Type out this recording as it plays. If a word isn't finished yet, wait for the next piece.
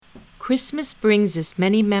Christmas brings us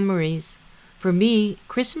many memories. For me,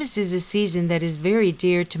 Christmas is a season that is very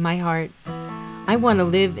dear to my heart. I want to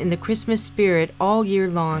live in the Christmas spirit all year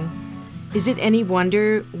long. Is it any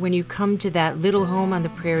wonder when you come to that little home on the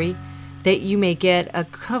prairie that you may get a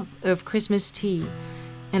cup of Christmas tea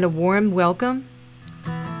and a warm welcome?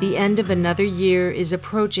 The end of another year is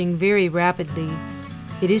approaching very rapidly.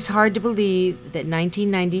 It is hard to believe that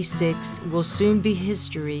 1996 will soon be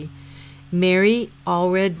history. Mary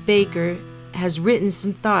Allred Baker has written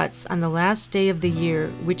some thoughts on the last day of the year,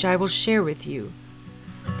 which I will share with you.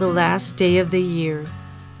 The last day of the year.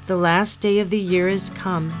 The last day of the year has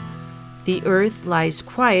come. The earth lies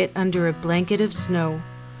quiet under a blanket of snow,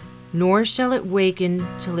 nor shall it waken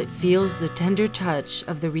till it feels the tender touch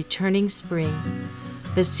of the returning spring.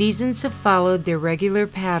 The seasons have followed their regular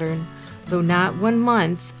pattern, though not one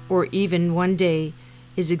month or even one day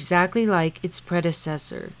is exactly like its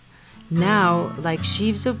predecessor. Now, like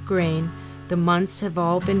sheaves of grain, the months have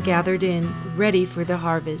all been gathered in, ready for the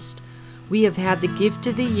harvest. We have had the gift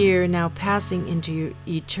of the year now passing into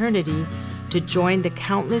eternity to join the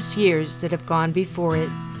countless years that have gone before it.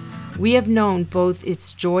 We have known both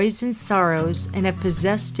its joys and sorrows and have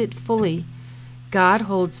possessed it fully. God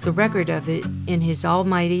holds the record of it in His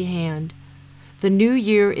almighty hand. The new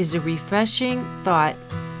year is a refreshing thought.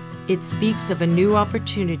 It speaks of a new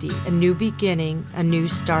opportunity, a new beginning, a new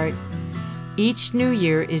start. Each new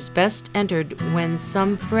year is best entered when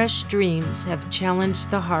some fresh dreams have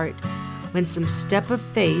challenged the heart, when some step of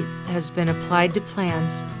faith has been applied to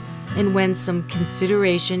plans, and when some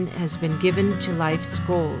consideration has been given to life's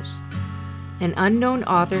goals. An unknown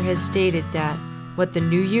author has stated that what the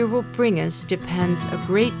new year will bring us depends a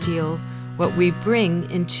great deal what we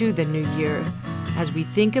bring into the new year. As we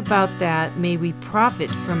think about that, may we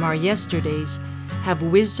profit from our yesterdays, have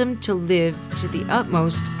wisdom to live to the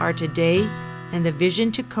utmost our today, and the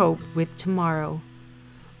vision to cope with tomorrow.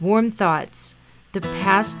 Warm thoughts. The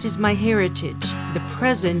past is my heritage, the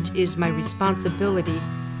present is my responsibility,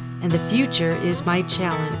 and the future is my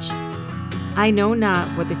challenge. I know not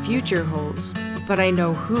what the future holds, but I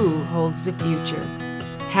know who holds the future.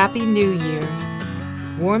 Happy New Year.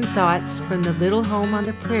 Warm thoughts from the little home on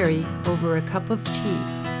the prairie over a cup of tea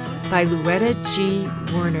by Louetta G.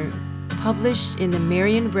 Werner, published in the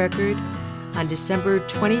Marion Record on December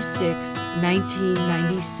 26,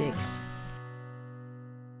 1996.